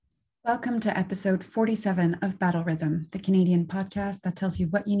Welcome to episode 47 of Battle Rhythm, the Canadian podcast that tells you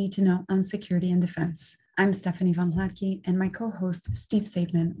what you need to know on security and defense. I'm Stephanie Van Hlatke, and my co-host Steve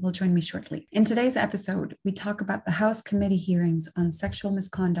Seidman will join me shortly. In today's episode, we talk about the House committee hearings on sexual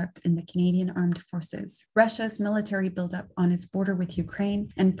misconduct in the Canadian Armed Forces, Russia's military buildup on its border with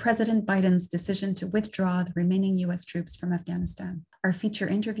Ukraine, and President Biden's decision to withdraw the remaining U.S. troops from Afghanistan. Our feature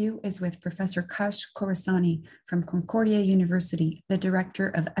interview is with Professor Khashayar Khorasani from Concordia University, the director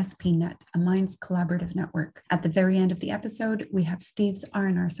of SPNET, a Minds Collaborative Network. At the very end of the episode, we have Steve's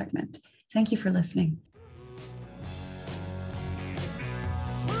R&R segment. Thank you for listening.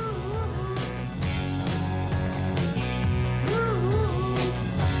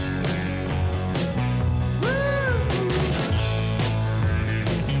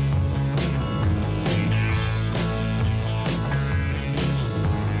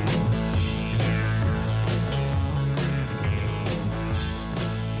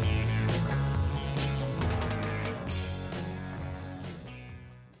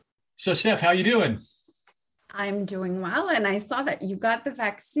 So, Steph, how you doing? I'm doing well, and I saw that you got the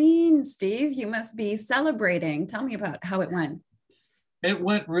vaccine, Steve. You must be celebrating. Tell me about how it went. It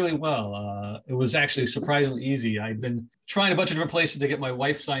went really well. It was actually surprisingly easy. I've been trying a bunch of different places to get my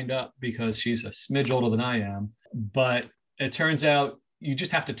wife signed up because she's a smidge older than I am. But it turns out you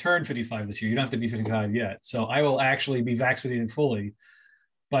just have to turn 55 this year. You don't have to be 55 yet. So I will actually be vaccinated fully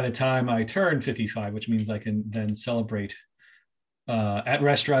by the time I turn 55, which means I can then celebrate at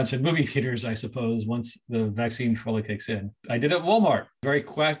restaurants and movie theaters, I suppose, once the vaccine fully kicks in. I did it at Walmart. Very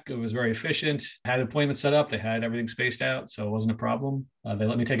quick. It was very efficient. Had appointments set up. They had everything spaced out, so it wasn't a problem. They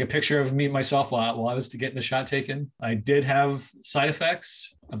let me take a picture of me myself while I was getting the shot taken. I did have side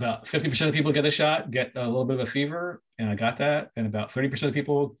effects. About 50% of people get the shot, get a little bit of a fever, and I got that. And about 30% of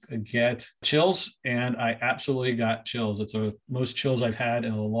people get chills, and I absolutely got chills. It's the most chills I've had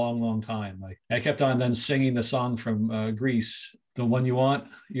in a long, long time. Like I kept on then singing the song from Grease, The One You Want,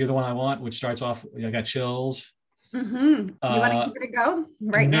 You're the One I Want, which starts off, I got chills. Mm-hmm. You want to give it a go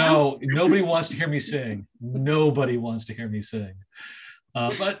right now? No, nobody wants to hear me sing. Nobody wants to hear me sing.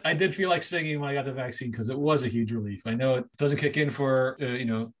 But I did feel like singing when I got the vaccine because it was a huge relief. I know it doesn't kick in for,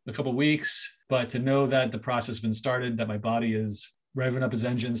 a couple of weeks, but to know that the process has been started, that my body is revving up its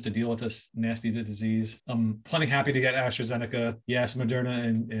engines to deal with this nasty disease. I'm plenty happy to get AstraZeneca. Yes, Moderna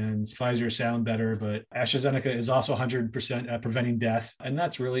and Pfizer sound better, but AstraZeneca is also 100% at preventing death. And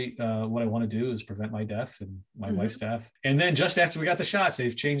that's really what I want to do is prevent my death and my wife's death. And then just after we got the shots,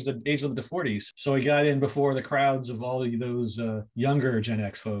 they've changed the age limit to 40s. So we got in before the crowds of all of those younger Gen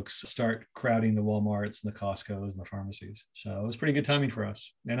X folks start crowding the Walmarts and the Costco's and the pharmacies. So it was pretty good timing for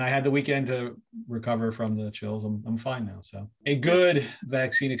us. And I had the weekend to recover from the chills. I'm fine now. So a good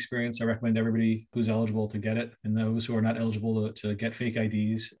vaccine experience. I recommend everybody who's eligible to get it, and those who are not eligible to get fake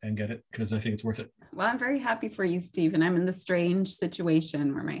IDs and get it, because I think it's worth it. Well, I'm very happy for you, Steve, and I'm in the strange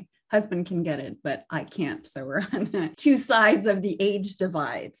situation where my husband can get it, but I can't. So we're on two sides of the age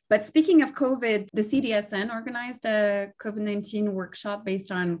divide. But speaking of COVID, the CDSN organized a COVID-19 workshop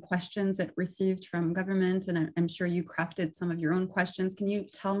based on questions it received from government. And I'm sure you crafted some of your own questions. Can you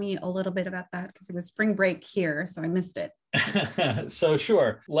tell me a little bit about that? Because it was spring break here, so I missed it. So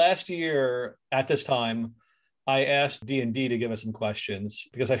sure. Last year at this time, I asked D&D to give us some questions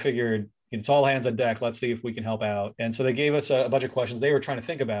because I figured it's all hands on deck. Let's see if we can help out. And so they gave us a bunch of questions they were trying to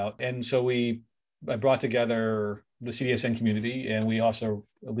think about. And so I brought together the CDSN community, and we also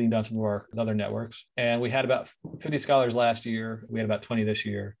leaned on some of our other networks. And we had about 50 scholars last year. We had about 20 this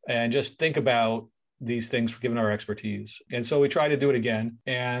year. And just think about these things given our expertise. And so we tried to do it again,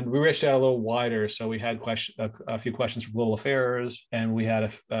 and we reached out a little wider. So we had a few questions from Global Affairs, and we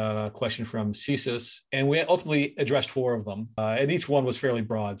had a question from CSIS, and we ultimately addressed 4 of them. And each one was fairly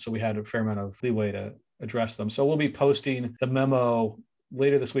broad, so we had a fair amount of leeway to address them. So we'll be posting the memo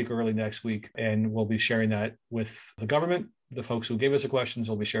later this week or early next week, and we'll be sharing that with the government. The folks who gave us the questions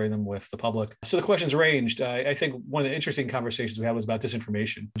will be sharing them with the public. So the questions ranged. I think one of the interesting conversations we had was about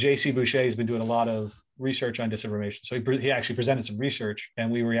disinformation. J.C. Boucher has been doing a lot of research on disinformation. So he actually presented some research,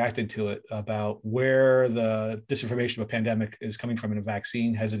 and we reacted to it about where the disinformation of a pandemic is coming from and a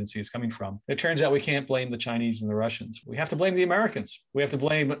vaccine hesitancy is coming from. It turns out we can't blame the Chinese and the Russians. We have to blame the Americans. We have to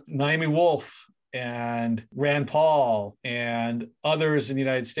blame Naomi Wolf and Rand Paul and others in the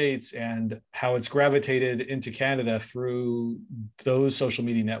United States, and how it's gravitated into Canada through those social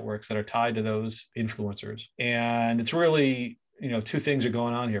media networks that are tied to those influencers. And it's really, 2 things are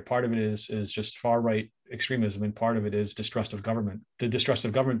going on here. Part of it is just far right extremism, and part of it is distrust of government. The distrust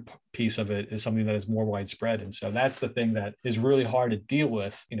of government piece of it is something that is more widespread. And so that's the thing that is really hard to deal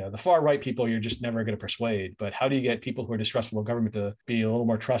with. The far right people, you're just never going to persuade. But how do you get people who are distrustful of government to be a little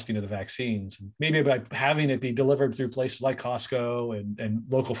more trusting of the vaccines? And maybe by having it be delivered through places like Costco and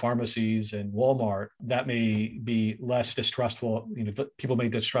local pharmacies and Walmart, that may be less distrustful. People may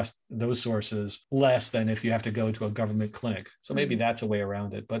distrust those sources less than if you have to go to a government clinic. So maybe that's a way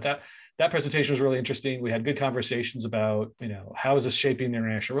around it. But that presentation was really interesting. We had good conversations about, how is this shaping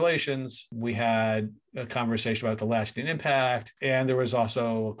international relations? We had a conversation about the lasting impact. And there was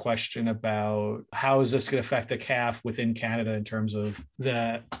also a question about how is this going to affect the CAF within Canada in terms of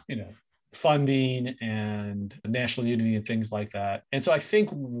the, funding and national unity and things like that. And so I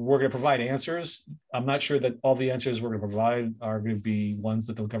think we're going to provide answers. I'm not sure that all the answers we're going to provide are going to be ones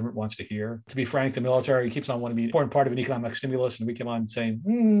that the government wants to hear. To be frank, the military keeps on wanting to be an important part of an economic stimulus, and we keep on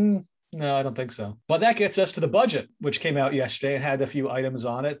saying, no, I don't think so. But that gets us to the budget, which came out yesterday and had a few items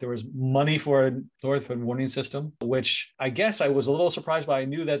on it. There was money for a Northern warning system, which I guess I was a little surprised by. I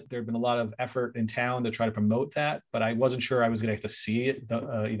knew that there had been a lot of effort in town to try to promote that, but I wasn't sure I was going to have to see it,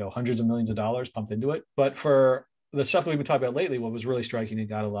 hundreds of millions of dollars pumped into it. But for the stuff that we've been talking about lately, what was really striking and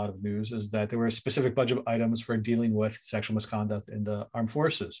got a lot of news is that there were specific budget items for dealing with sexual misconduct in the armed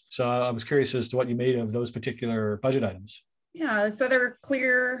forces. So I was curious as to what you made of those particular budget items. Yeah, so there were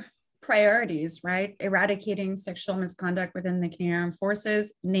clear priorities, right? Eradicating sexual misconduct within the Canadian Armed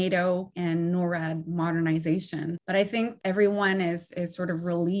Forces, NATO, and NORAD modernization. But I think everyone is sort of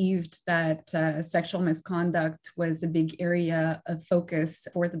relieved that sexual misconduct was a big area of focus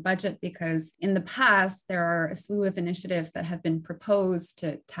for the budget, because in the past, there are a slew of initiatives that have been proposed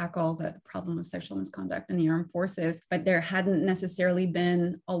to tackle the problem of sexual misconduct in the armed forces, but there hadn't necessarily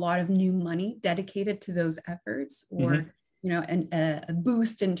been a lot of new money dedicated to those efforts, or a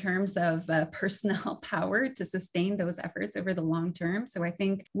boost in terms of personnel power to sustain those efforts over the long term. So I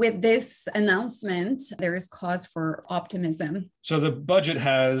think with this announcement, there is cause for optimism. So the budget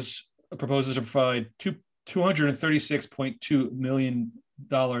proposes to provide $236.2 million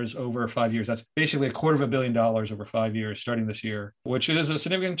over 5 years. That's basically $250 million over 5 years starting this year, which is a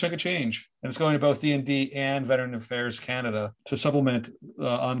significant chunk of change. And it's going to both D&D and Veteran Affairs Canada to supplement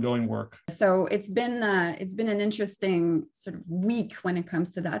ongoing work. So it's been an interesting sort of week when it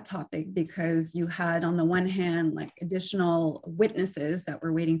comes to that topic, because you had on the one hand like additional witnesses that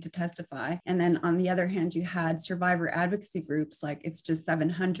were waiting to testify, and then on the other hand you had survivor advocacy groups like It's Just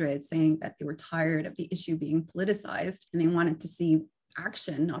 700 saying that they were tired of the issue being politicized and they wanted to see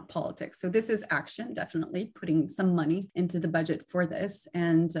action, not politics. So this is action, definitely putting some money into the budget for this.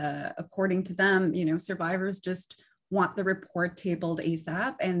 And according to them, survivors just want the report tabled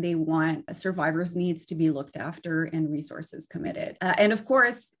ASAP, and they want survivors' needs to be looked after and resources committed. And of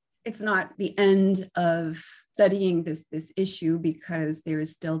course, it's not the end of studying this issue, because there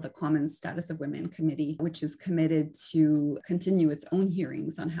is still the Common Status of Women Committee, which is committed to continue its own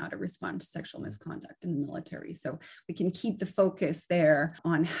hearings on how to respond to sexual misconduct in the military. So we can keep the focus there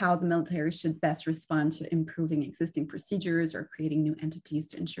on how the military should best respond to improving existing procedures or creating new entities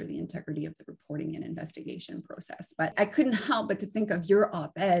to ensure the integrity of the reporting and investigation process. But I couldn't help but to think of your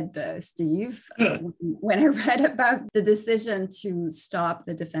op-ed, Steve, when I read about the decision to stop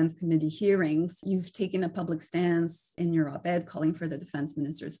the Defense Committee hearings. You've taken a public stance in your op-ed calling for the defense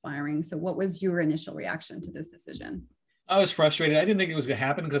minister's firing. So what was your initial reaction to this decision? I was frustrated. I didn't think it was going to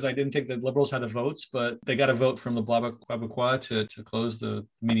happen because I didn't think the Liberals had the votes, but they got a vote from the Quebecois to close the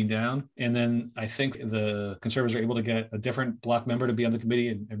meeting down. And then I think the Conservatives were able to get a different Bloc member to be on the committee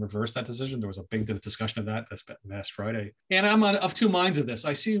and reverse that decision. There was a big discussion of that last Friday. And I'm of two minds of this.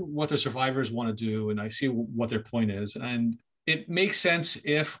 I see what the survivors want to do, and I see what their point is. And it makes sense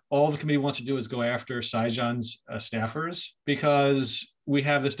if all the committee wants to do is go after Saijon's staffers, because we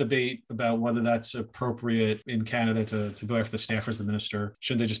have this debate about whether that's appropriate in Canada to go after the staffers of the minister.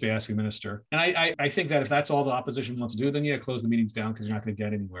 Shouldn't they just be asking the minister? And I think that if that's all the opposition wants to do, then close the meetings down, because you're not going to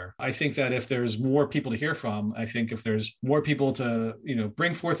get anywhere. I think that if there's more people to hear from, I think if there's more people to,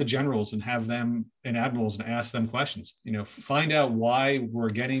 bring forth the generals and have them and admirals and ask them questions, find out why we're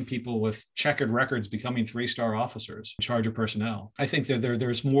getting people with checkered records becoming 3-star officers in charge of personnel. I think that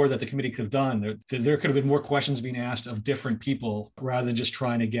there's more that the committee could have done. There could have been more questions being asked of different people rather than just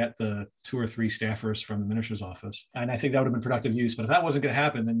trying to get the 2 or 3 staffers from the minister's office. And I think that would have been productive use. But if that wasn't going to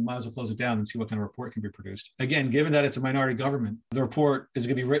happen, then you might as well close it down and see what kind of report can be produced. Again, given that it's a minority government, the report is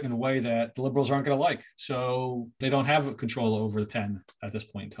going to be written in a way that the liberals aren't going to like. So they don't have control over the pen at this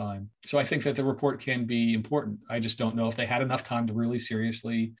point in time. So I think that the report can be important. I just don't know if they had enough time to really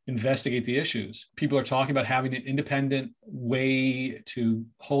seriously investigate the issues. People are talking about having an independent way to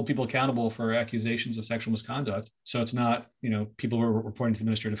hold people accountable for accusations of sexual misconduct. So it's not, people who are reporting to the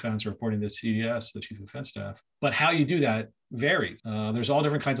Ministry of Defense or reporting to the CDS, the Chief of Defense Staff. But how you do that varies. There's all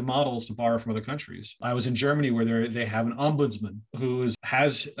different kinds of models to borrow from other countries. I was in Germany where they have an ombudsman who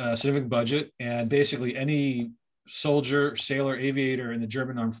has a civic budget, and basically any soldier, sailor, aviator in the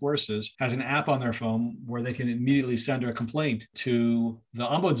German armed forces has an app on their phone where they can immediately send a complaint to the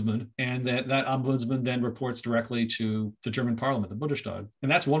ombudsman, and that ombudsman then reports directly to the German parliament, the Bundestag.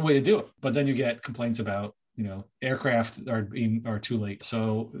 And that's one way to do it. But then you get complaints about aircraft are too late.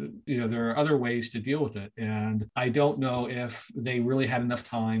 So, there are other ways to deal with it. And I don't know if they really had enough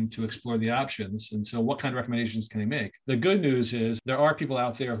time to explore the options. And so what kind of recommendations can they make? The good news is there are people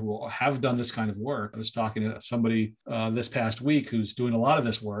out there who have done this kind of work. I was talking to somebody this past week who's doing a lot of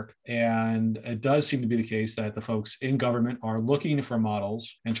this work. And it does seem to be the case that the folks in government are looking for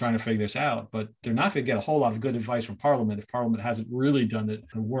models and trying to figure this out, but they're not going to get a whole lot of good advice from Parliament if Parliament hasn't really done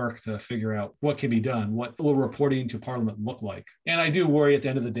the work to figure out what can be done, what will reporting to Parliament look like. And I do worry at the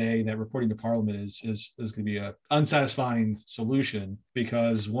end of the day that reporting to Parliament is going to be an unsatisfying solution,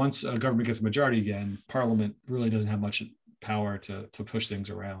 because once a government gets a majority again, Parliament really doesn't have much power to push things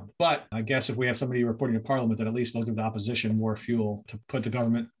around. But I guess if we have somebody reporting to Parliament, then at least they'll give the opposition more fuel to put the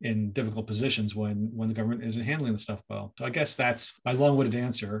government in difficult positions when the government isn't handling the stuff well. So I guess that's my long-winded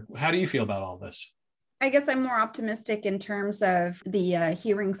answer. How do you feel about all this? I guess I'm more optimistic in terms of the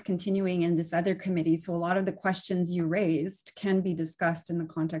hearings continuing in this other committee. So a lot of the questions you raised can be discussed in the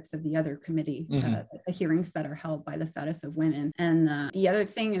context of the other committee, the hearings that are held by the status of women. And the other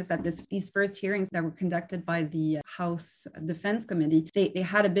thing is that these first hearings that were conducted by the House Defense Committee, they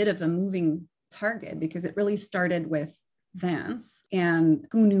had a bit of a moving target, because it really started with Vance and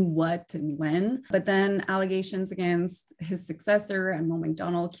who knew what and when. But then allegations against his successor, Admiral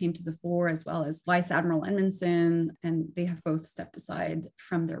MacDonald, came to the fore, as well as Vice Admiral Edmondson, and they have both stepped aside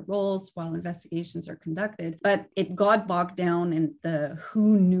from their roles while investigations are conducted. But it got bogged down in the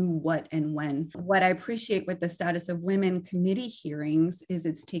who knew what and when. What I appreciate with the Status of Women committee hearings is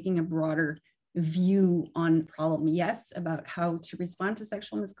it's taking a broader view on problem, yes, about how to respond to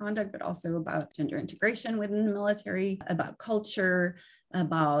sexual misconduct, but also about gender integration within the military, about culture,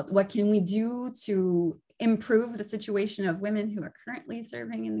 about what can we do to improve the situation of women who are currently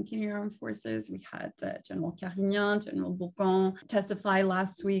serving in the Canadian Armed Forces. We had General Carignan, General Bourgon testify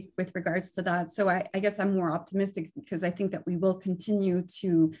last week with regards to that. So I guess I'm more optimistic, because I think that we will continue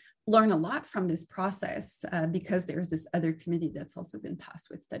to learn a lot from this process, because there's this other committee that's also been tasked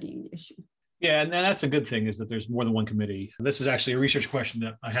with studying the issue. Yeah, and that's a good thing, is that there's more than one committee. This is actually a research question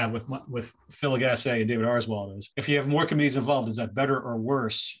that I have with Phil Agasse and David Arswald. Is if you have more committees involved, is that better or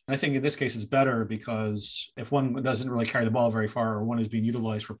worse? I think in this case it's better, because if one doesn't really carry the ball very far, or one is being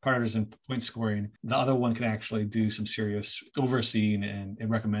utilized for partisan point scoring, the other one can actually do some serious overseeing and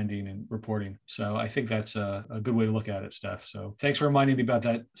recommending and reporting. So I think that's a good way to look at it, Steph. So thanks for reminding me about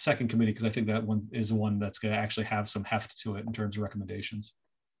that second committee, because I think that one is the one that's going to actually have some heft to it in terms of recommendations.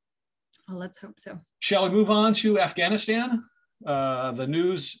 Well, let's hope so. Shall we move on to Afghanistan? The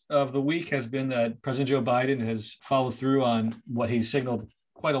news of the week has been that President Joe Biden has followed through on what he signaled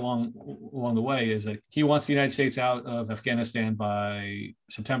quite along the way, is that he wants the United States out of Afghanistan by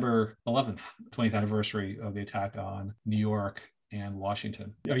September 11th, 20th anniversary of the attack on New York and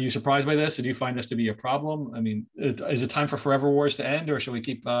Washington. Are you surprised by this? And do you find this to be a problem? I mean, is it time for forever wars to end, or should we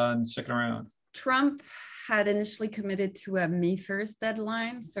keep on sticking around? Trump had initially committed to a May 1st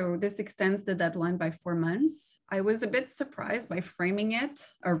deadline. So this extends the deadline by 4 months. I was a bit surprised by framing it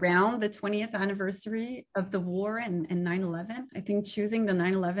around the 20th anniversary of the war and 9/11. I think choosing the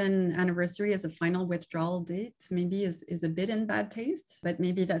 9/11 anniversary as a final withdrawal date maybe is a bit in bad taste, but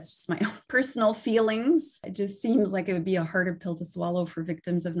maybe that's just my own personal feelings. It just seems like it would be a harder pill to swallow for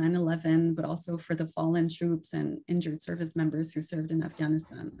victims of 9/11, but also for the fallen troops and injured service members who served in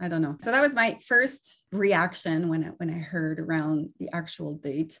Afghanistan. I don't know. So that was my first reaction when I heard around the actual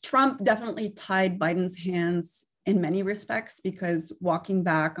date. Trump definitely tied Biden's hands in many respects, because walking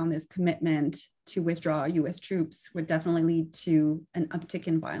back on this commitment to withdraw US troops would definitely lead to an uptick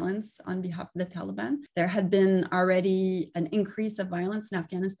in violence on behalf of the Taliban. There had been already an increase of violence in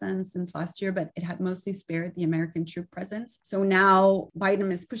Afghanistan since last year, but it had mostly spared the American troop presence. So now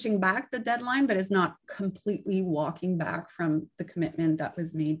Biden is pushing back the deadline, but is not completely walking back from the commitment that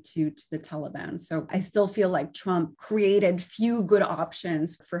was made to the Taliban. So I still feel like Trump created few good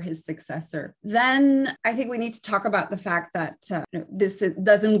options for his successor. Then I think we need to talk about the fact that this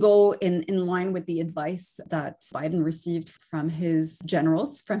doesn't go in line with the advice that Biden received from his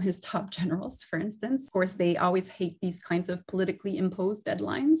generals, from his top generals, for instance. Of course, they always hate these kinds of politically imposed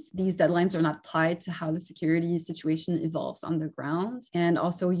deadlines. These deadlines are not tied to how the security situation evolves on the ground. And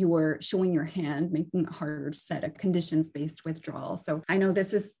also you are showing your hand, making it harder to set a conditions-based withdrawal. So I know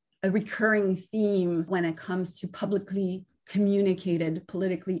this is a recurring theme when it comes to publicly communicated,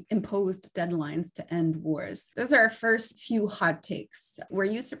 politically imposed deadlines to end wars. Those are our first few hot takes. Were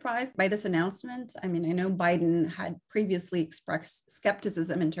you surprised by this announcement? I mean, I know Biden had previously expressed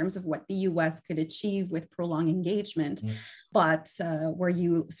skepticism in terms of what the US could achieve with prolonged engagement, but were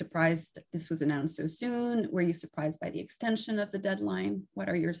you surprised that this was announced so soon? Were you surprised by the extension of the deadline? What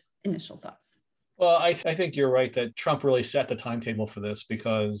are your initial thoughts? Well, I think you're right that Trump really set the timetable for this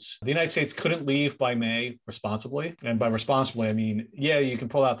because the United States couldn't leave by May responsibly. And by responsibly, I mean, yeah, you can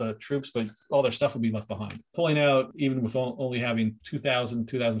pull out the troops, but all their stuff will be left behind. Pulling out, even with only having 2,000,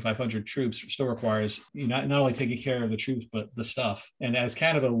 2,500 troops, still requires not only taking care of the troops, but the stuff. And as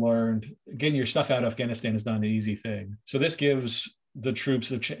Canada learned, getting your stuff out of Afghanistan is not an easy thing. So this gives the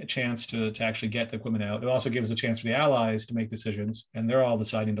troops a chance to actually get the equipment out. It also gives a chance for the allies to make decisions, and they're all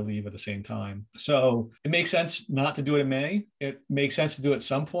deciding to leave at the same time. So it makes sense not to do it in May. It makes sense to do it at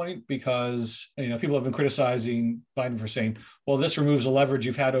some point because people have been criticizing Biden for saying, well, this removes the leverage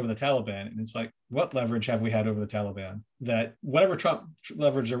you've had over the Taliban. And it's like, what leverage have we had over the Taliban? That whatever Trump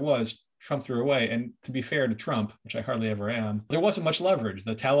leverage there was, Trump threw away. And to be fair to Trump, which I hardly ever am, there wasn't much leverage.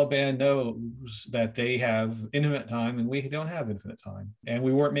 The Taliban knows that they have infinite time and we don't have infinite time. And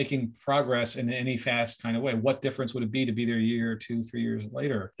we weren't making progress in any fast kind of way. What difference would it be to be there a year, 2, 3 years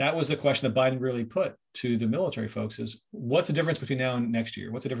later? That was the question that Biden really put to the military folks is, what's the difference between now and next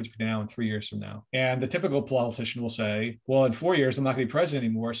year? What's the difference between now and 3 years from now? And the typical politician will say, well, in 4 years, I'm not going to be president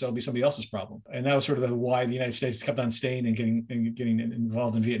anymore, so it'll be somebody else's problem. And that was sort of why the United States kept on staying and getting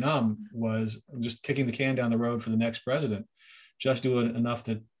involved in Vietnam, was just kicking the can down the road for the next president. Just do enough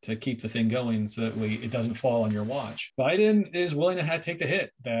to keep the thing going so that it doesn't fall on your watch. Biden is willing to take the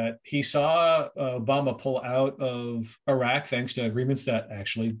hit that he saw Obama pull out of Iraq thanks to agreements that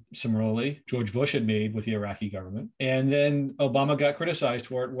actually, similarly, George Bush had made with the Iraqi government. And then Obama got criticized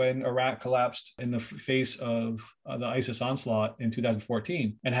for it when Iraq collapsed in the face of the ISIS onslaught in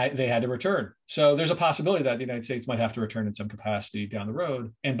 2014, and they had to return. So there's a possibility that the United States might have to return in some capacity down the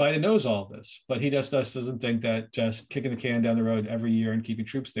road. And Biden knows all of this, but he just doesn't think that just kicking the can down the road every year and keeping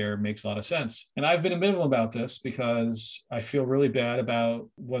troops there makes a lot of sense. And I've been ambivalent about this because I feel really bad about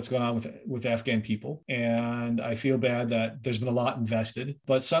what's going on with Afghan people. And I feel bad that there's been a lot invested,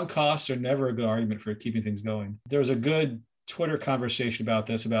 but some costs are never a good argument for keeping things going. There's a good Twitter conversation about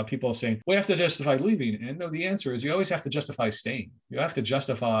this, about people saying, we have to justify leaving. And no, the answer is you always have to justify staying. You have to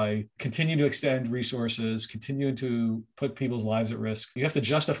justify continuing to extend resources, continuing to put people's lives at risk. You have to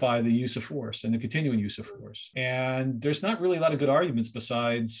justify the use of force and the continuing use of force. And there's not really a lot of good arguments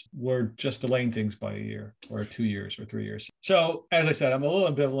besides we're just delaying things by a year or 2 years or 3 years. So as I said, I'm a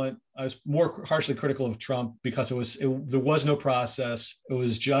little ambivalent. I was more harshly critical of Trump because there was no process. It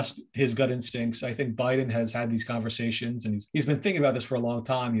was just his gut instincts. I think Biden has had these conversations and he's been thinking about this for a long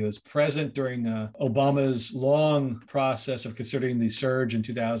time. He was present during Obama's long process of considering the surge in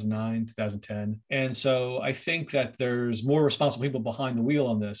 2009, 2010. And so I think that there's more responsible people behind the wheel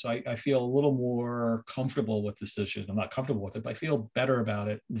on this. I feel a little more comfortable with this decision. I'm not comfortable with it, but I feel better about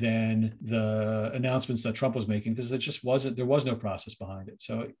it than the announcements that Trump was making because there was no process behind it.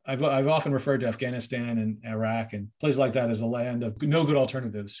 So I've often referred to Afghanistan and Iraq and places like that as a land of no good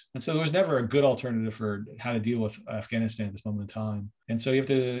alternatives. And so there was never a good alternative for how to deal with Afghanistan at this moment in time. And so you have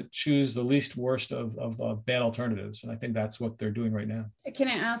to choose the least worst of bad alternatives. And I think that's what they're doing right now. Can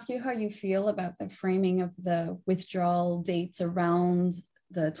I ask you how you feel about the framing of the withdrawal dates around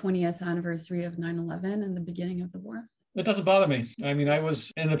the 20th anniversary of 9/11 and the beginning of the war? It doesn't bother me. I mean, I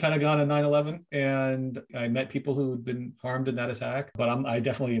was in the Pentagon on 9/11 and I met people who had been harmed in that attack, but I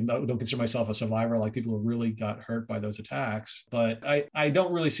definitely don't consider myself a survivor like people who really got hurt by those attacks. But I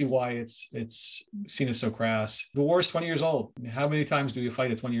don't really see why it's seen as so crass. The war is 20 years old. How many times do you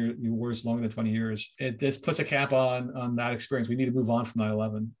fight a 20-year war is longer than 20 years? This puts a cap on that experience. We need to move on from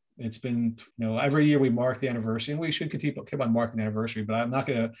 9/11. It's been, every year we mark the anniversary and we should keep on marking the anniversary, but I'm not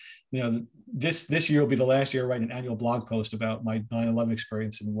going to, this year will be the last year I write an annual blog post about my 9/11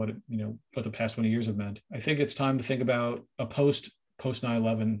 experience and what what the past 20 years have meant. I think it's time to think about a post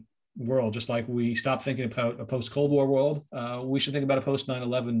 9/11 world, just like we stopped thinking about a post-Cold War world. We should think about a post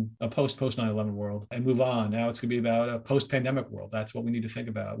 9/11 world and move on. Now it's going to be about a post-pandemic world. That's what we need to think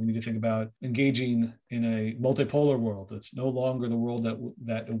about. We need to think about engaging in a multipolar world. It's no longer the world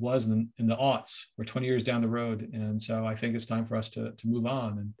that it was in the aughts. We're 20 years down the road. And so I think it's time for us to move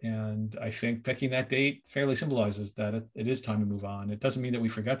on. And I think picking that date fairly symbolizes that it is time to move on. It doesn't mean that we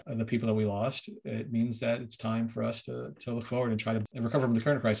forget the people that we lost. It means that it's time for us to look forward and try to recover from the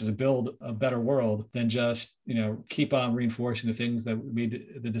current crisis and build a better world than just keep on reinforcing the things that made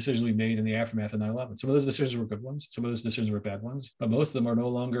the decisions we made in the aftermath of 9/11. Some of those decisions were good ones, some of those decisions were bad ones, but most of them are no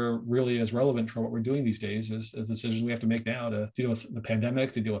longer really as relevant for what we're doing these days as decisions we have to make now to deal with the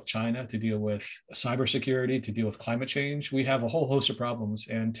pandemic, to deal with China, to deal with cybersecurity, to deal with climate change. We have a whole host of problems,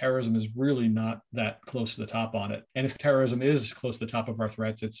 and terrorism is really not that close to the top on it. And if terrorism is close to the top of our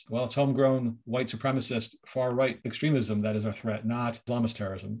threats, it's homegrown white supremacist far right extremism that is our threat, not Islamist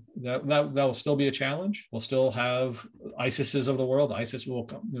terrorism. That will still be a challenge. We'll still have ISISes of the world. ISIS will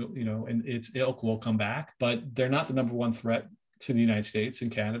come, and its ilk will come back, but they're not the number one threat to the United States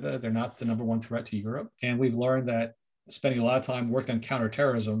and Canada. They're not the number one threat to Europe. And we've learned that spending a lot of time working on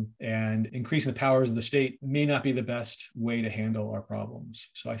counterterrorism and increasing the powers of the state may not be the best way to handle our problems.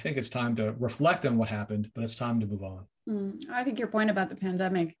 So I think it's time to reflect on what happened, but it's time to move on. I think your point about the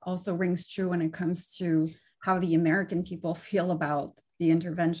pandemic also rings true when it comes to how the American people feel about the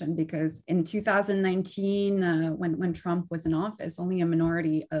intervention, because in 2019, when Trump was in office, only a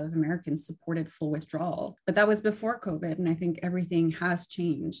minority of Americans supported full withdrawal. But that was before COVID, and I think everything has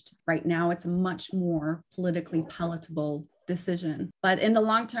changed. Right now, it's a much more politically palatable decision. But in the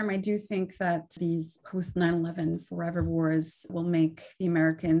long term, I do think that these post 9/11 forever wars will make the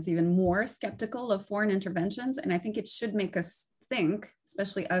Americans even more skeptical of foreign interventions. And I think it should make us think,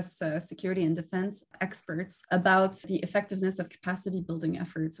 especially us security and defense experts, about the effectiveness of capacity building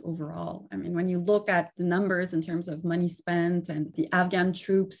efforts overall. I mean, when you look at the numbers in terms of money spent and the Afghan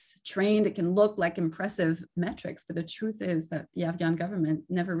troops trained, it can look like impressive metrics, but the truth is that the Afghan government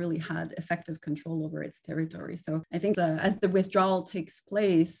never really had effective control over its territory. So I think as the withdrawal takes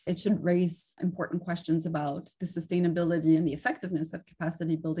place, it should raise important questions about the sustainability and the effectiveness of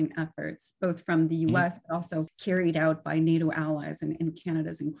capacity building efforts, both from the US, but also carried out by NATO allies. And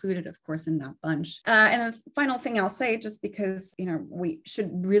Canada's included, of course, in that bunch. And the final thing I'll say, just because, we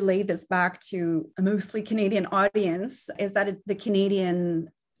should relay this back to a mostly Canadian audience, is that the Canadian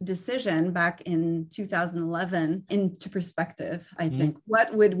decision back in 2011 into perspective, I think.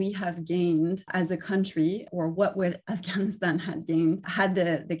 What would we have gained as a country, or what would Afghanistan have gained had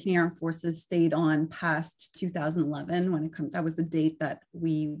the Canadian Armed Forces stayed on past 2011 when it comes, that was the date that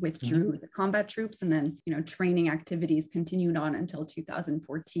we withdrew the combat troops, and then, training activities continued on until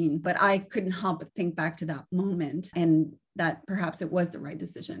 2014. But I couldn't help but think back to that moment, and that perhaps it was the right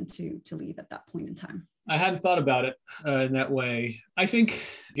decision to leave at that point in time. I hadn't thought about it in that way. I think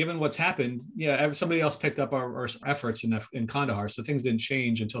given what's happened, somebody else picked up our efforts in Kandahar. So things didn't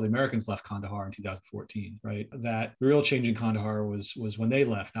change until the Americans left Kandahar in 2014, right? That the real change in Kandahar was when they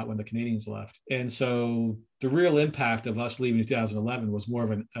left, not when the Canadians left. And so the real impact of us leaving in 2011 was more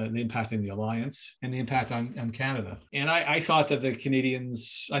of an impact in the alliance and the impact on Canada. And I thought that the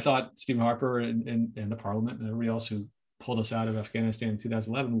Canadians, I thought Stephen Harper and the Parliament and everybody else who pulled us out of Afghanistan in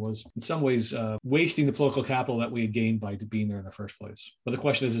 2011 was in some ways wasting the political capital that we had gained by being there in the first place. But the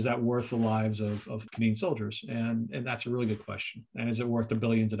question is that worth the lives of Canadian soldiers? And that's a really good question. And is it worth the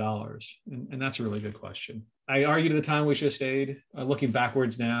billions of dollars? And that's a really good question. I argued at the time we should have stayed. Looking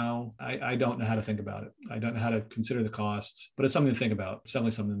backwards now, I don't know how to think about it. I don't know how to consider the costs, but it's something to think about. It's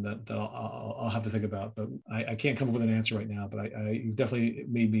definitely something that I'll have to think about, but I can't come up with an answer right now, but you definitely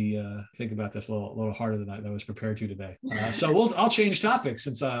made me think about this a little harder than I was prepared to today. So I'll change topics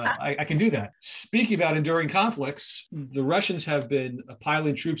since I can do that. Speaking about enduring conflicts, the Russians have been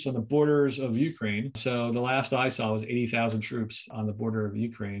piling troops on the borders of Ukraine. So the last I saw was 80,000 troops on the border of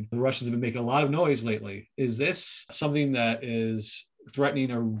Ukraine. The Russians have been making a lot of noise lately. Is this something that is threatening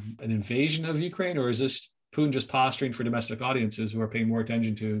an invasion of Ukraine, or is this Putin just posturing for domestic audiences who are paying more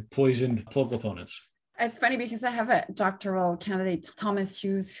attention to poisoned political opponents? It's funny because I have a doctoral candidate, Thomas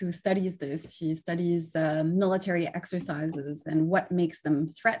Hughes, who studies this. He studies military exercises and what makes them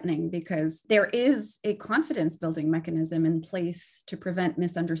threatening, because there is a confidence building mechanism in place to prevent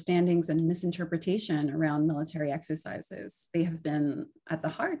misunderstandings and misinterpretation around military exercises. They have been at the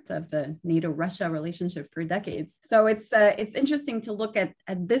heart of the NATO-Russia relationship for decades. So it's interesting to look at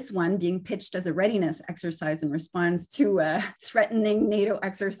this one being pitched as a readiness exercise in response to threatening NATO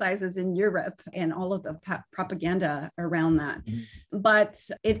exercises in Europe and all of the propaganda around that. Mm-hmm. But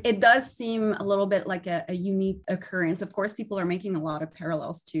it does seem a little bit like a unique occurrence. Of course, people are making a lot of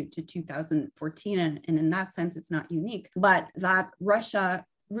parallels to 2014, and in that sense, it's not unique. But that Russia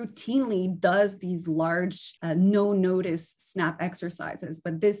routinely does these large no-notice snap exercises.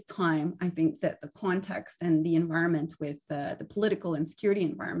 But this time, I think that the context and the environment with the political and security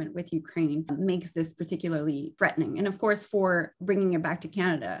environment with Ukraine makes this particularly threatening. And of course, for bringing it back to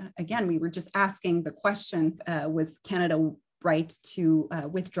Canada, again, we were just asking the question, was Canada right to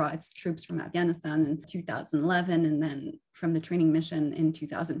withdraw its troops from Afghanistan in 2011 and then from the training mission in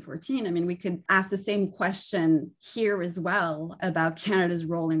 2014. I mean, we could ask the same question here as well about Canada's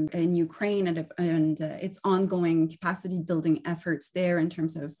role in Ukraine and its ongoing capacity building efforts there in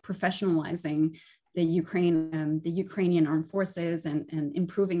terms of professionalizing the Ukrainian armed forces and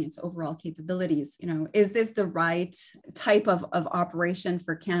improving its overall capabilities. You know, is this the right type of operation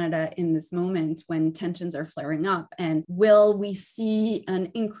for Canada in this moment when tensions are flaring up? And will we see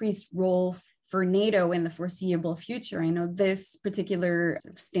an increased role for NATO in the foreseeable future? I know this particular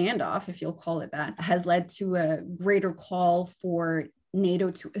standoff, if you'll call it that, has led to a greater call for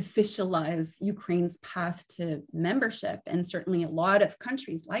NATO to officialize Ukraine's path to membership. And certainly a lot of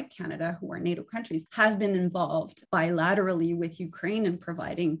countries like Canada, who are NATO countries, have been involved bilaterally with Ukraine in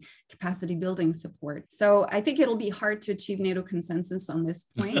providing capacity building support. So I think it'll be hard to achieve NATO consensus on this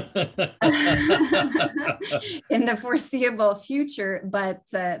point in the foreseeable future. But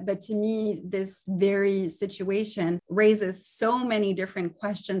to me, this very situation raises so many different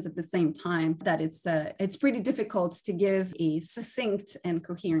questions at the same time that it's pretty difficult to give a succinct and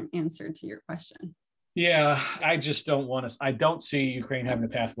coherent answer to your question. Yeah, I just I don't see Ukraine having a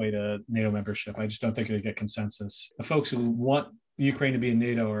pathway to NATO membership. I just don't think it'll get consensus. The folks who want Ukraine to be in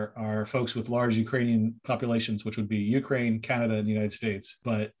NATO are folks with large Ukrainian populations, which would be Ukraine, Canada, and the United States,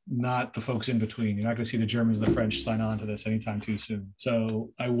 but not the folks in between. You're not going to see the Germans and the French sign on to this anytime too soon. So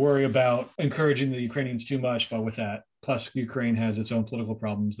I worry about encouraging the Ukrainians too much, but with that, plus Ukraine has its own political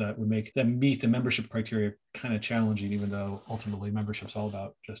problems that would make them meet the membership criteria kind of challenging, even though ultimately membership's all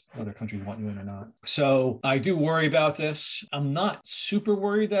about just whether countries want you in or not. So I do worry about this. I'm not super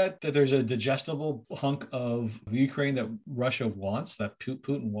worried that there's a digestible hunk of Ukraine that Russia wants, that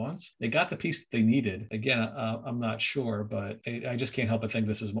Putin wants. They got the piece that they needed. Again, I'm not sure, but I just can't help but think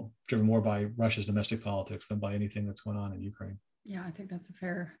this is driven more by Russia's domestic politics than by anything that's going on in Ukraine. Yeah, I think that's a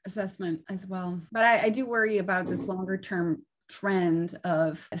fair assessment as well. But I do worry about this longer term trend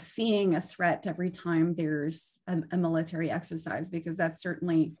of seeing a threat every time there's a military exercise, because that's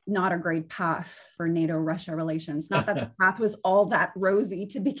certainly not a great path for NATO-Russia relations. Not that the path was all that rosy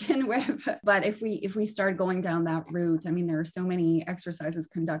to begin with, but if we start going down that route, I mean, there are so many exercises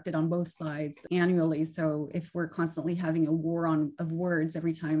conducted on both sides annually. So if we're constantly having a war of words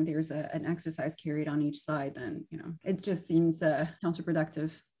every time there's an exercise carried on each side, then, you know, it just seems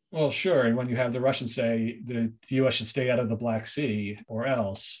counterproductive. Well, sure. And when you have the Russians say the U.S. should stay out of the Black Sea or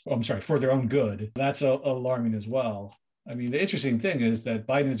else, for their own good, that's alarming as well. I mean, the interesting thing is that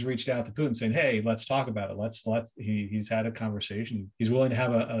Biden has reached out to Putin saying, hey, let's talk about it. He's had a conversation. He's willing to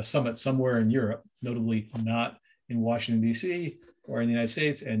have a summit somewhere in Europe, notably not in Washington, D.C., or in the United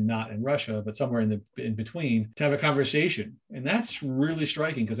States, and not in Russia, but somewhere in between, to have a conversation. And that's really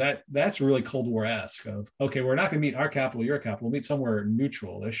striking, because that's really Cold War-esque of, okay, we're not going to meet our capital, your capital, we'll meet somewhere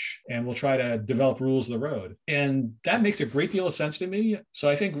neutral-ish, and we'll try to develop rules of the road. And that makes a great deal of sense to me. So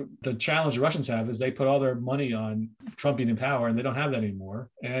I think the challenge the Russians have is they put all their money on Trump being in power, and they don't have that anymore.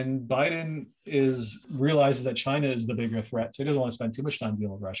 And Biden realizes that China is the bigger threat. So he doesn't want to spend too much time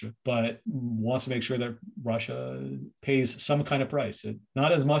dealing with Russia, but wants to make sure that Russia pays some kind of price.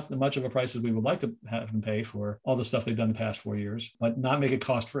 Not as much of a price as we would like to have them pay for all the stuff they've done the past 4 years, but not make it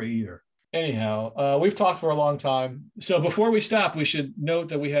cost free either. Anyhow, we've talked for a long time. So before we stop, we should note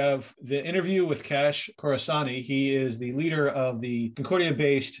that we have the interview with Khashayar Khorasani. He is the leader of the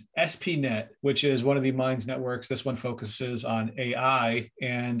Concordia-based SPNET, which is one of the Minds networks. This one focuses on AI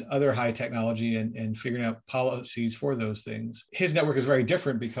and other high technology and figuring out policies for those things. His network is very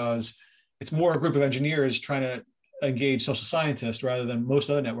different because it's more a group of engineers trying to engage social scientists rather than most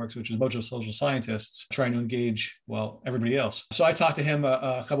other networks, which is most of social scientists trying to engage, well, everybody else. So I talked to him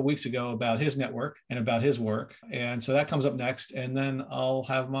a couple of weeks ago about his network and about his work. And so that comes up next. And then I'll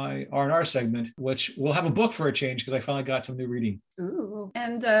have my R&R segment, which will have a book for a change because I finally got some new reading. Ooh.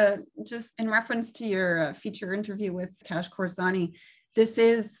 And just in reference to your feature interview with Khashayar Khorasani, this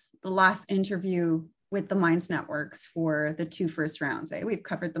is the last interview with the Minds networks for the 2 first rounds. We've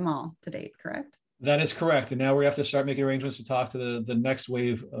covered them all to date, correct? That is correct. And now we have to start making arrangements to talk to the next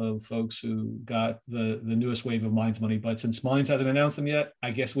wave of folks who got the newest wave of Minds money. But since Minds hasn't announced them yet,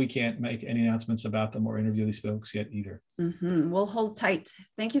 I guess we can't make any announcements about them or interview these folks yet either. We'll hold tight.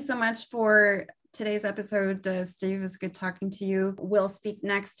 Thank you so much for today's episode. Steve, it was good talking to you. We'll speak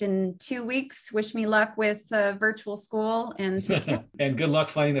next in 2 weeks. Wish me luck with virtual school and take care. And good luck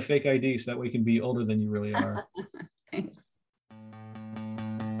finding a fake ID so that way you can be older than you really are. Thanks.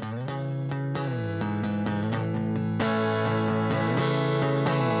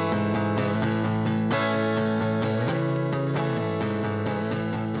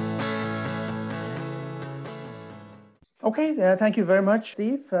 Okay, thank you very much,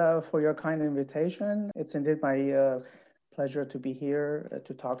 Steve, for your kind invitation. It's indeed my pleasure to be here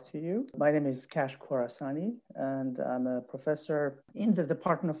to talk to you. My name is Khashayar Khorasani, and I'm a professor in the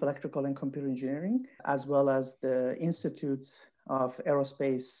Department of Electrical and Computer Engineering, as well as the Institute of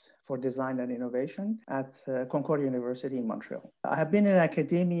Aerospace for Design and Innovation at Concordia University in Montreal. I have been in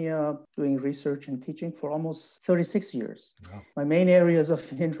academia doing research and teaching for almost 36 years. Wow. My main areas of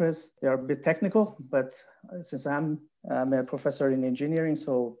interest, they are a bit technical, but since I'm a professor in engineering,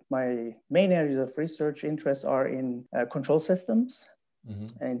 so my main areas of research interest are in control systems,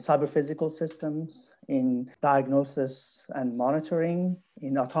 in cyber-physical systems, in diagnosis and monitoring,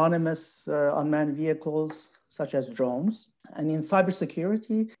 in autonomous unmanned vehicles, such as drones, and in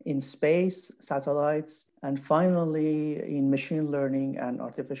cybersecurity, in space, satellites, and finally in machine learning and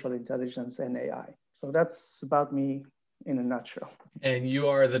artificial intelligence and AI. So that's about me in a nutshell. And you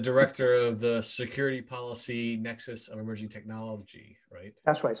are the director of the Security Policy Nexus of Emerging Technology, right?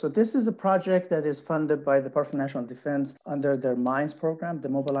 That's right. So this is a project that is funded by the Department of National Defense under their MINDS program, the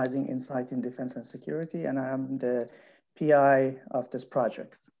Mobilizing Insight in Defense and Security, and I am the PI of this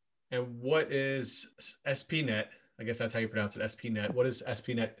project. And what is SPNET? I guess that's how you pronounce it, SPNET. What is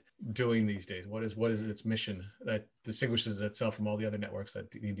SPNET doing these days? What is its mission that distinguishes itself from all the other networks that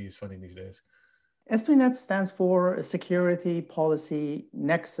DoD is funding these days? SPNET stands for Security Policy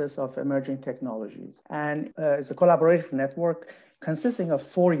Nexus of Emerging Technologies, and it's a collaborative network consisting of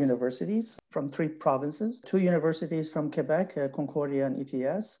 4 universities from 3 provinces, 2 universities from Quebec, Concordia and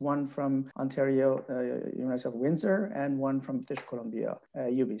ETS, 1 from Ontario, University of Windsor, and 1 from British Columbia,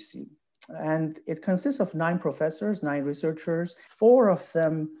 UBC. And it consists of 9 professors, 9 researchers. 4 of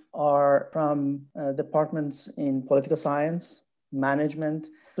them are from departments in political science, management,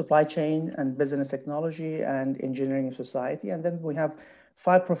 supply chain and business technology, and engineering and society. And then we have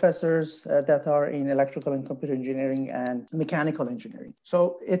 5 professors that are in electrical and computer engineering and mechanical engineering.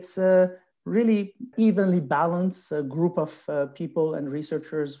 So it's a really evenly balanced group of people and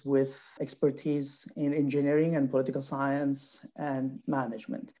researchers with expertise in engineering and political science and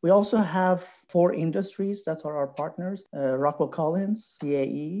management. We also have 4 industries that are our partners, Rockwell Collins,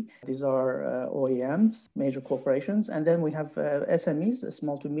 CAE, these are OEMs, major corporations, and then we have SMEs,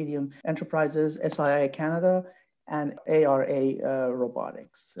 small to medium enterprises, SIA Canada, and ARA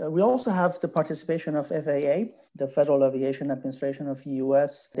Robotics. We also have the participation of FAA, the Federal Aviation Administration of the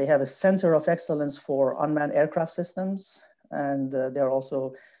US. They have a Center of Excellence for Unmanned Aircraft Systems, and they're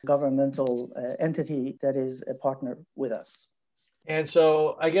also a governmental entity that is a partner with us. And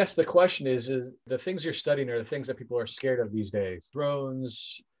so I guess the question is the things you're studying are the things that people are scared of these days: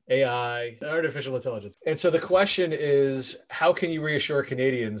 drones, AI, artificial intelligence. And so the question is, how can you reassure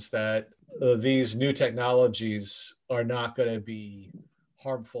Canadians that these new technologies are not going to be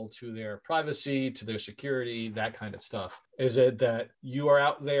harmful to their privacy, to their security, that kind of stuff? Is it that you are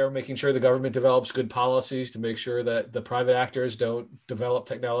out there making sure the government develops good policies to make sure that the private actors don't develop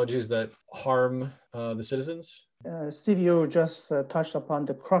technologies that harm the citizens? Steve, you just touched upon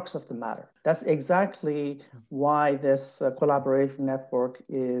the crux of the matter. That's exactly why this collaborative network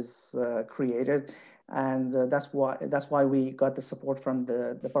is created. And that's why we got the support from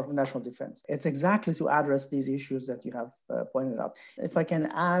the Department of National Defense. It's exactly to address these issues that you have pointed out. If I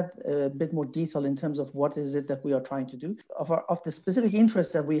can add a bit more detail in terms of what is it that we are trying to do, of the specific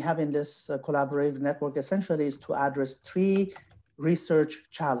interest that we have in this collaborative network, essentially is to address 3 research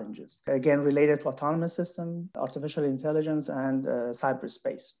challenges, again, related to autonomous system, artificial intelligence, and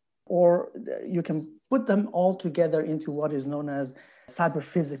cyberspace. Or you can put them all together into what is known as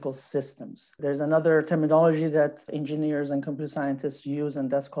cyber-physical systems. There's another terminology that engineers and computer scientists use, and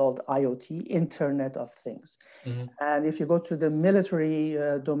that's called IoT, Internet of Things. Mm-hmm. And if you go to the military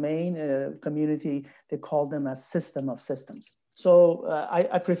domain community, they call them a system of systems. So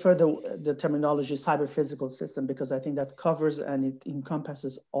I prefer the terminology cyber-physical system because I think that covers and it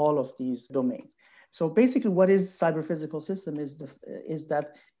encompasses all of these domains. So basically what is cyber-physical system is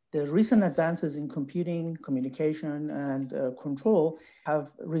that the recent advances in computing, communication, and control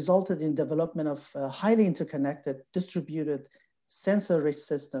have resulted in development of highly interconnected, distributed, sensor-rich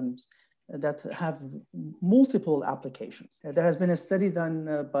systems that have multiple applications. There has been a study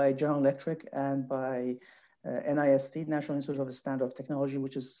done by General Electric and by NIST, National Institute of Standard of Technology,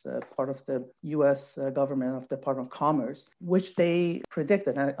 which is part of the US government of Department of Commerce, which they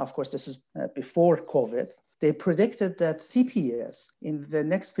predicted, and of course this is before COVID, they predicted that CPS in the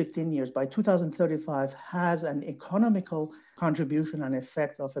next 15 years, by 2035, has an economical contribution and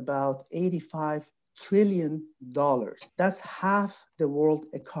effect of about $85 trillion. That's half the world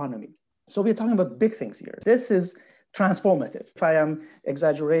economy. So we're talking about big things here. This is transformative. If I am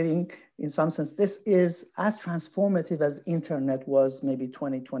exaggerating in some sense, this is as transformative as internet was maybe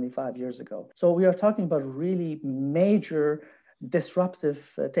 20, 25 years ago. So we are talking about really major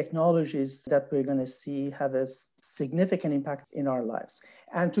disruptive technologies that we're going to see have a significant impact in our lives.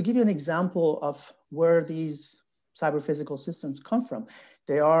 And to give you an example of where these cyber-physical systems come from,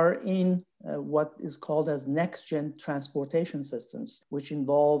 they are in what is called as next-gen transportation systems, which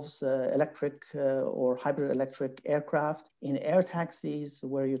involves electric or hybrid electric aircraft, in air taxis,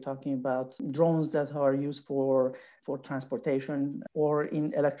 where you're talking about drones that are used for transportation, or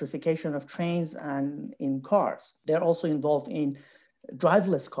in electrification of trains and in cars. They're also involved in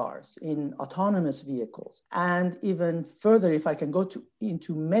driverless cars, in autonomous vehicles, and even further, if I can go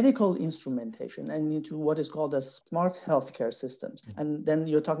into medical instrumentation and into what is called as smart healthcare systems. And then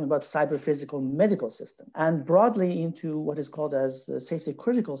you're talking about cyber-physical medical system, and broadly into what is called as safety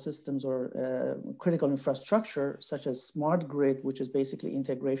critical systems or critical infrastructure, such as smart grid, which is basically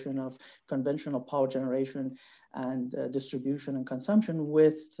integration of conventional power generation and distribution and consumption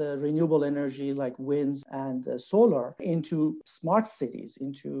with renewable energy like winds and solar, into smart cities,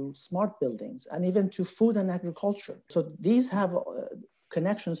 into smart buildings, and even to food and agriculture. So these have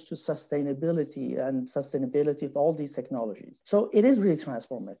connections to sustainability of all these technologies. So it is really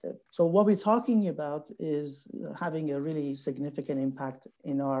transformative. So what we're talking about is having a really significant impact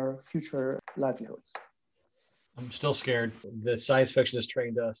in our future livelihoods. I'm still scared. The science fiction has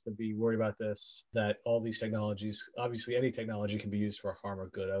trained us to be worried about this, that all these technologies, obviously any technology can be used for harm or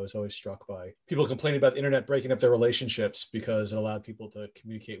good. I was always struck by people complaining about the internet breaking up their relationships because it allowed people to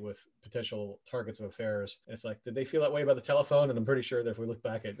communicate with potential targets of affairs. And it's like, did they feel that way about the telephone? And I'm pretty sure that if we look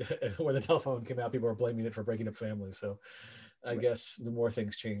back at when the telephone came out, people were blaming it for breaking up families. So I guess the more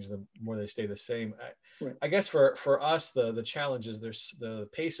things change, the more they stay the same. I guess for us, the challenge is there's the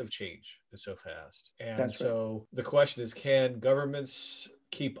pace of change is so fast. And so the question is, can governments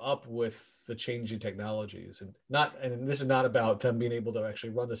keep up with the changing technologies? And this is not about them being able to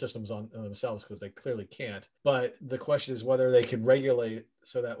actually run the systems on themselves, because they clearly can't. But the question is whether they can regulate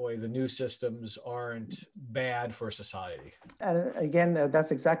so that way the new systems aren't bad for society. And again,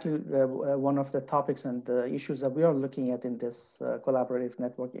 that's exactly one of the topics and the issues that we are looking at in this collaborative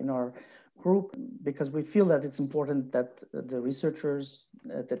network in our group, because we feel that it's important that the researchers,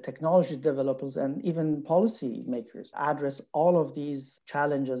 the technology developers, and even policy makers address all of these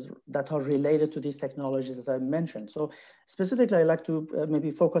challenges that are related to these technologies that I mentioned. So specifically, I'd like to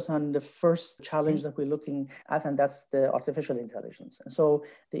maybe focus on the first challenge that we're looking at, and that's the artificial intelligence. And so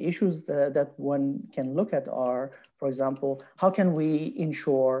the issues that one can look at are, for example, how can we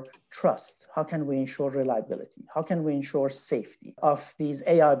ensure trust? How can we ensure reliability? How can we ensure safety of these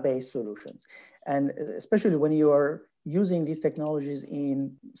AI-based solutions? And especially when you are using these technologies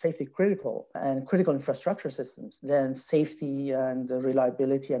in safety critical and critical infrastructure systems, then safety and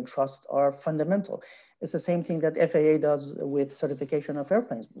reliability and trust are fundamental. It's the same thing that FAA does with certification of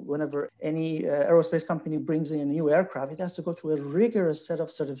airplanes. Whenever any aerospace company brings in a new aircraft, it has to go through a rigorous set of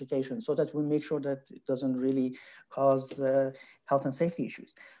certifications so that we make sure that it doesn't really cause health and safety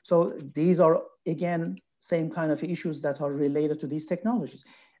issues. So these are, again, same kind of issues that are related to these technologies.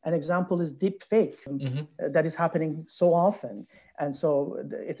 An example is deep fake that is happening so often. And so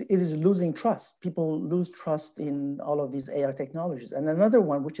it is losing trust. People lose trust in all of these AI technologies. And another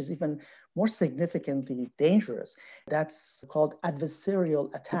one, which is even more significantly dangerous, that's called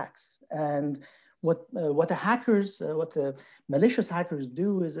adversarial attacks. And what the malicious hackers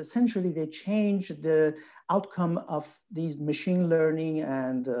do is essentially they change the outcome of these machine learning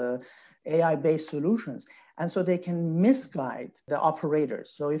and AI-based solutions. And so they can misguide the operators.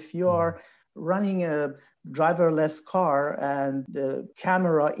 So if you are running a driverless car and the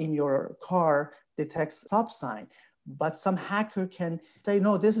camera in your car detects stop sign, but some hacker can say,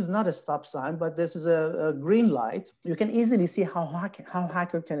 no, this is not a stop sign, but this is a green light. You can easily see how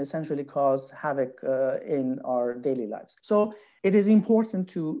hacker can essentially cause havoc in our daily lives. So it is important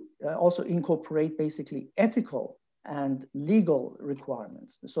to also incorporate basically ethical and legal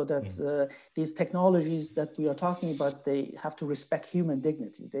requirements so that these technologies that we are talking about, they have to respect human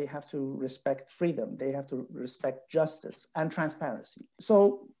dignity. They have to respect freedom. They have to respect justice and transparency.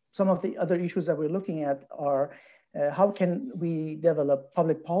 So some of the other issues that we're looking at are how can we develop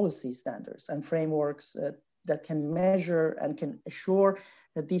public policy standards and frameworks that can measure and can assure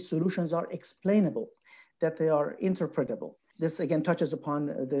that these solutions are explainable, that they are interpretable. This again touches upon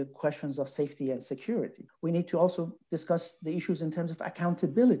the questions of safety and security. We need to also discuss the issues in terms of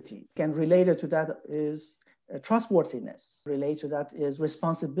accountability. Again, related to that is trustworthiness. Related to that is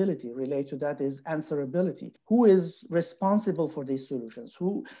responsibility. Related to that is answerability. Who is responsible for these solutions?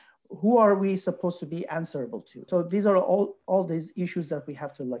 Who are we supposed to be answerable to? So these are all these issues that we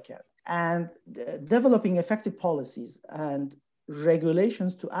have to look at. And developing effective policies and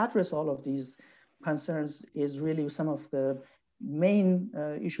regulations to address all of these concerns is really some of the main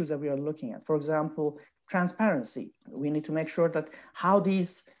issues that we are looking at. For example, transparency. We need to make sure that how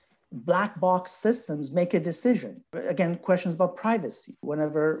these black box systems make a decision. Again, questions about privacy.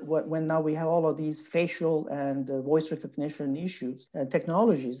 When now we have all of these facial and voice recognition issues and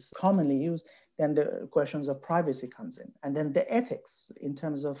technologies commonly used, then the questions of privacy comes in. And then the ethics in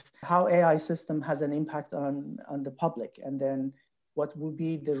terms of how AI system has an impact on the public, and then what would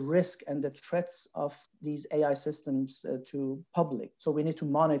be the risk and the threats of these AI systems to public. So we need to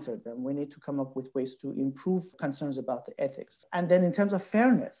monitor them. We need to come up with ways to improve concerns about the ethics. And then in terms of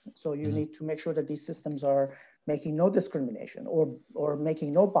fairness, so you need to make sure that these systems are making no discrimination or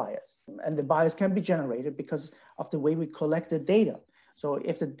making no bias. And the bias can be generated because of the way we collect the data. So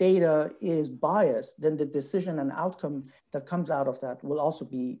if the data is biased, then the decision and outcome that comes out of that will also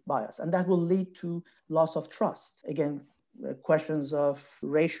be biased. And that will lead to loss of trust. Again, questions of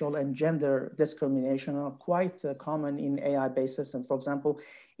racial and gender discrimination are quite common in AI-based systems. For example,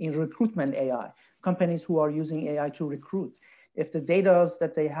 in recruitment AI, companies who are using AI to recruit, if the data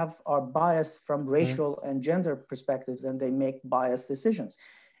that they have are biased from racial and gender perspectives, then they make biased decisions.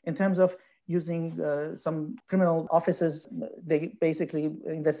 In terms of using some criminal offices, they basically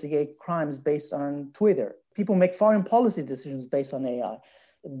investigate crimes based on Twitter. People make foreign policy decisions based on AI.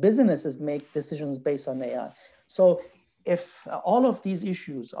 Businesses make decisions based on AI. So if all of these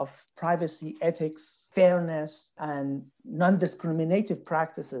issues of privacy, ethics, fairness, and non-discriminative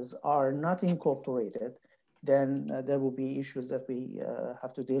practices are not incorporated, then there will be issues that we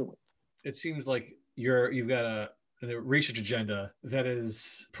have to deal with. It seems like you've got a research agenda that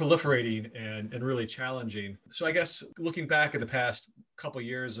is proliferating and really challenging. So I guess looking back at the past couple of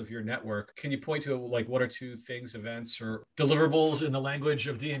years of your network, can you point to like one or two things, events, or deliverables in the language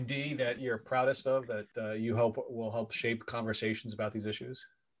of D&D that you're proudest of that you hope will help shape conversations about these issues?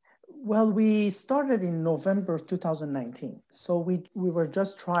 Well, we started in November 2019. So we were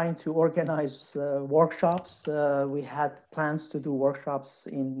just trying to organize workshops. We had plans to do workshops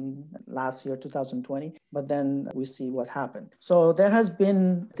in last year, 2020, but then we see what happened. So there has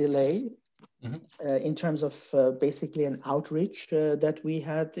been delay in terms of basically an outreach that we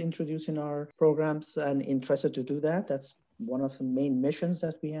had introduced in our programs, and interested to do that. That's one of the main missions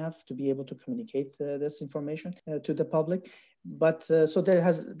that we have, to be able to communicate this information to the public. But so there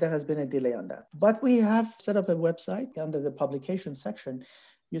has been a delay on that. But we have set up a website under the publication section.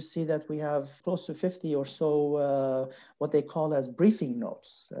 You see that we have close to 50 or so what they call as briefing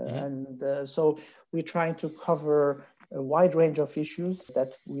notes. And so we're trying to cover a wide range of issues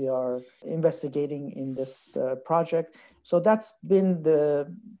that we are investigating in this project. So that's been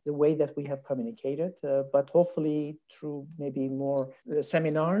the way that we have communicated, but hopefully through maybe more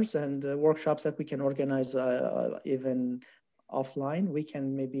seminars and workshops that we can organize even offline, we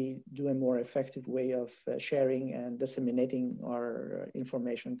can maybe do a more effective way of sharing and disseminating our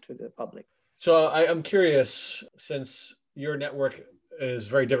information to the public. So I'm curious, since your network is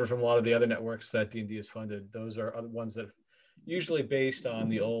very different from a lot of the other networks that D&D has funded, those are other ones that usually based on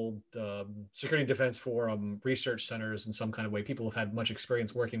the old Security and Defense Forum research centers in some kind of way. People have had much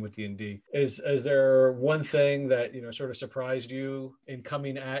experience working with D&D. Is there one thing that sort of surprised you in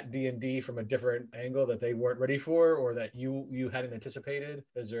coming at D&D from a different angle that they weren't ready for, or that you hadn't anticipated?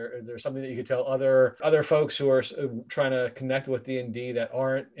 Is there something that you could tell other folks who are trying to connect with D&D that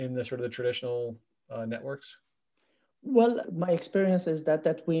aren't in the sort of the traditional networks? Well, my experience is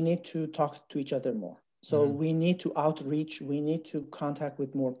that we need to talk to each other more. So we need to outreach, we need to contact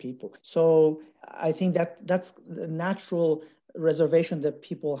with more people. So I think that's the natural reservation that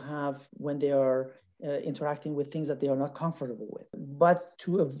people have when they are interacting with things that they are not comfortable with. But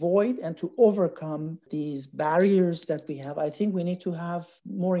to avoid and to overcome these barriers that we have, I think we need to have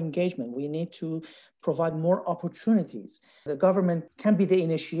more engagement. We need to provide more opportunities. The government can be the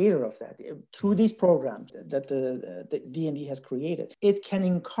initiator of that. Through these programs that the D&D has created, it can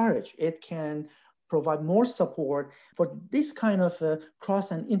encourage, it can provide more support for this kind of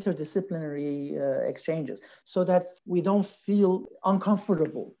cross and interdisciplinary exchanges, so that we don't feel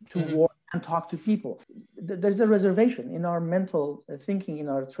uncomfortable to work and talk to people. There's a reservation in our mental thinking, in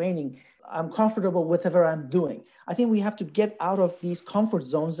our training. I'm comfortable with whatever I'm doing. I think we have to get out of these comfort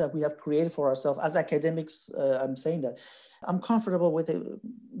zones that we have created for ourselves. As academics, I'm saying that I'm comfortable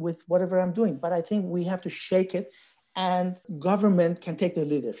with whatever I'm doing, but I think we have to shake it, and government can take the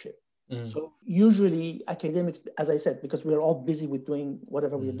leadership. So usually academics, as I said, because we're all busy with doing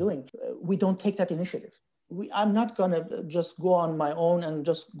whatever we're doing, we don't take that initiative. I'm not going to just go on my own and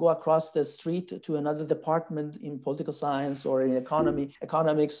just go across the street to another department in political science or in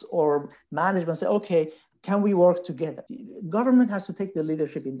economics or management, say, okay, can we work together? Government has to take the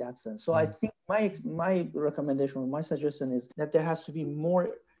leadership in that sense. So I think my recommendation or my suggestion is that there has to be more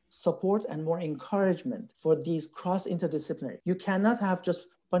support and more encouragement for these cross interdisciplinary. You cannot have just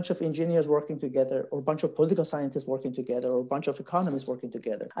bunch of engineers working together, or a bunch of political scientists working together, or a bunch of economists working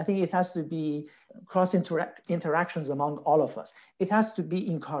together. I think it has to be cross interactions among all of us. It has to be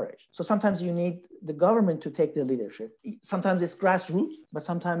encouraged. So sometimes you need the government to take the leadership. Sometimes it's grassroots, but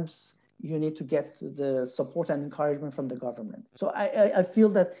sometimes you need to get the support and encouragement from the government. So I feel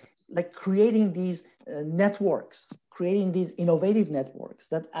that like creating these networks, creating these innovative networks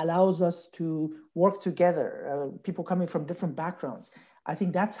that allows us to work together, people coming from different backgrounds. I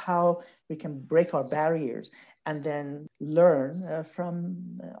think that's how we can break our barriers and then learn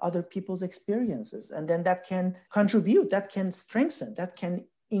from other people's experiences. And then that can contribute, that can strengthen, that can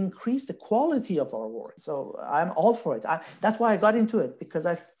increase the quality of our work. So I'm all for it. That's why I got into it, because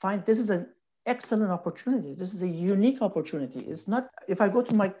I find this is an excellent opportunity. This is a unique opportunity. It's not, if I go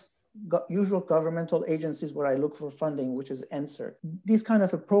to my usual governmental agencies where I look for funding, which is NSER, these kind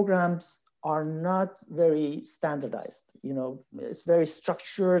of programs are not very standardized. You know, it's very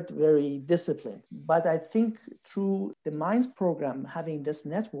structured, very disciplined. But I think through the MINDS program, having this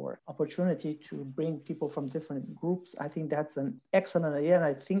network opportunity to bring people from different groups, I think that's an excellent idea.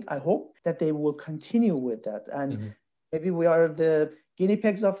 And I hope that they will continue with that. And maybe we are the guinea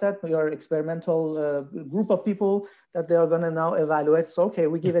pigs of that. We are experimental group of people that they are going to now evaluate. So, okay,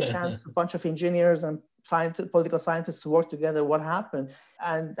 we give a chance to a bunch of engineers and political scientists to work together. What happened?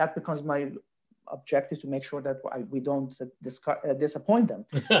 And that becomes my objective, to make sure that we don't disappoint them.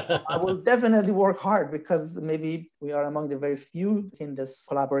 I will definitely work hard, because maybe we are among the very few in this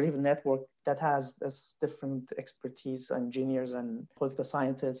collaborative network that has this different expertise, engineers and political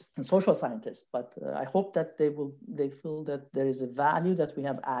scientists and social scientists. But I hope that they feel that there is a value that we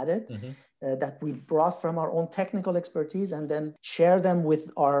have added, that we brought from our own technical expertise, and then share them with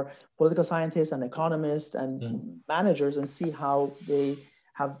our political scientists and economists and managers, and see how they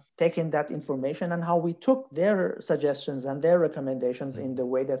have taken that information and how we took their suggestions and their recommendations in the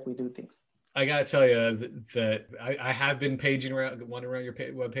way that we do things. I got to tell you that I have been wandering around your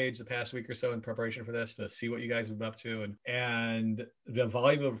webpage the past week or so in preparation for this, to see what you guys have been up to, and the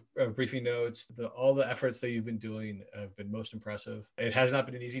volume of briefing notes, all the efforts that you've been doing have been most impressive. It has not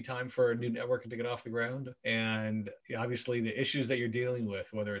been an easy time for a new network to get off the ground, and obviously the issues that you're dealing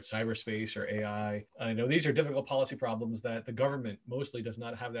with, whether it's cyberspace or AI, I know these are difficult policy problems that the government mostly does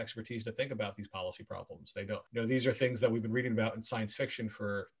not have the expertise to think about these policy problems. They don't. These are things that we've been reading about in science fiction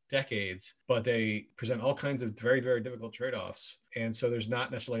for decades, but they present all kinds of very, very difficult trade-offs. And so there's not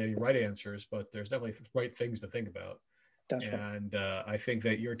necessarily any right answers, but there's definitely right things to think about. That's right. And I think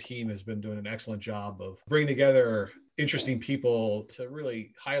that your team has been doing an excellent job of bringing together interesting people to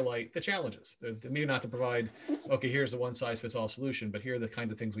really highlight the challenges. Maybe not to provide, okay, here's the one size fits all solution, but here are the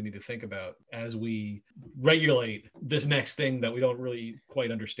kinds of things we need to think about as we regulate this next thing that we don't really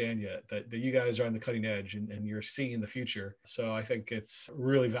quite understand yet, that you guys are on the cutting edge and you're seeing the future. So I think it's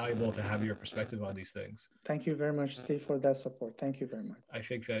really valuable to have your perspective on these things. Thank you very much, Steve, for that support. Thank you very much. I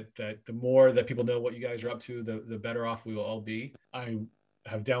think that the more that people know what you guys are up to, the better off we will all be. I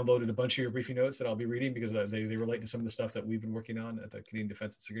have downloaded a bunch of your briefing notes that I'll be reading, because they relate to some of the stuff that we've been working on at the Canadian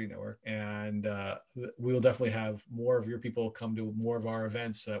Defense and Security Network. And we will definitely have more of your people come to more of our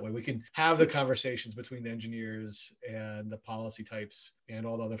events, so that way we can have the conversations between the engineers and the policy types and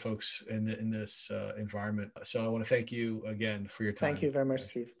all the other folks in this environment. So I want to thank you again for your time. Thank you very much,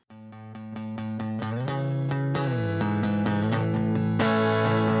 Steve.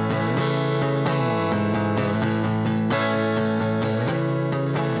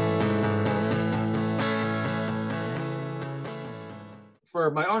 For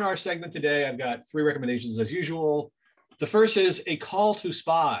my R&R segment today, I've got 3 recommendations as usual. The first is A Call to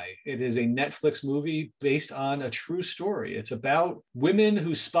Spy. It is a Netflix movie based on a true story. It's about women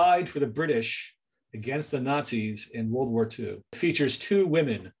who spied for the British against the Nazis in World War II. It features 2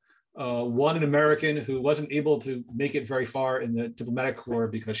 women, one an American who wasn't able to make it very far in the diplomatic corps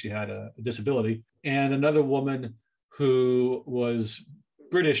because she had a disability, and another woman who was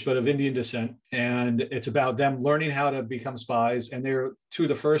British but of Indian descent. And it's about them learning how to become spies. And they're 2 of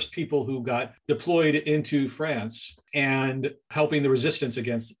the first people who got deployed into France and helping the resistance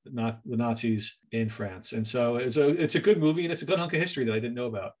against the Nazis in France. And so it's a good movie, and it's a good hunk of history that I didn't know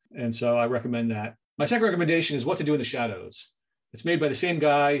about. And so I recommend that. My second recommendation is What to Do in the Shadows. It's made by the same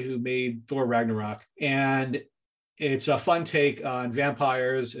guy who made Thor Ragnarok. And it's a fun take on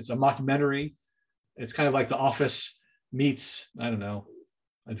vampires. It's a mockumentary. It's kind of like The Office meets, I don't know,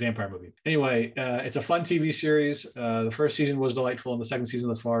 a vampire movie. Anyway, it's a fun TV series. The first season was delightful, and the second season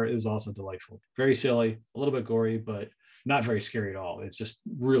thus far is also delightful. Very silly, a little bit gory, but not very scary at all. It's just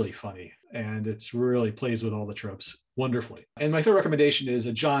really funny, and it's really plays with all the tropes wonderfully. And my third recommendation is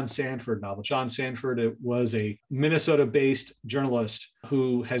a John Sanford novel. John Sanford was a Minnesota-based journalist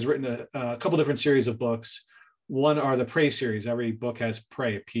who has written a couple different series of books. One are the Prey series. Every book has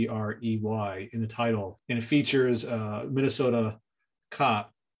Prey, P-R-E-Y, in the title, and it features Minnesota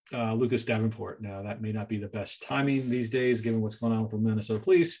cop, Lucas Davenport. Now, that may not be the best timing these days, given what's going on with the Minnesota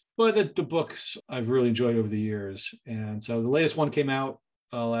police, but the books I've really enjoyed over the years. And so the latest one came out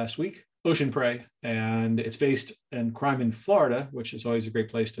last week, Ocean Prey, and it's based in crime in Florida, which is always a great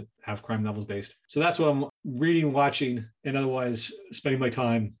place to have crime novels based. So that's what I'm reading, watching, and otherwise spending my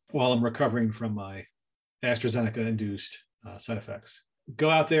time while I'm recovering from my AstraZeneca-induced side effects. Go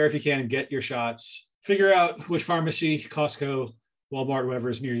out there if you can and get your shots. Figure out which pharmacy, Costco, Walmart, whoever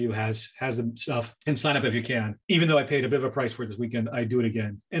is near you has the stuff, and sign up if you can. Even though I paid a bit of a price for it this weekend, I do it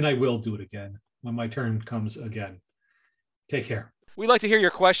again, and I will do it again when my turn comes again. Take care. We'd like to hear your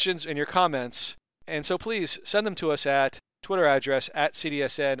questions and your comments, and so please send them to us at Twitter address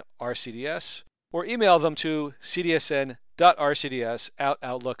 @CDSNRCDS, or email them to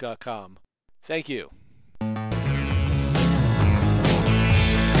cdsn.rcds@outlook.com. Thank you.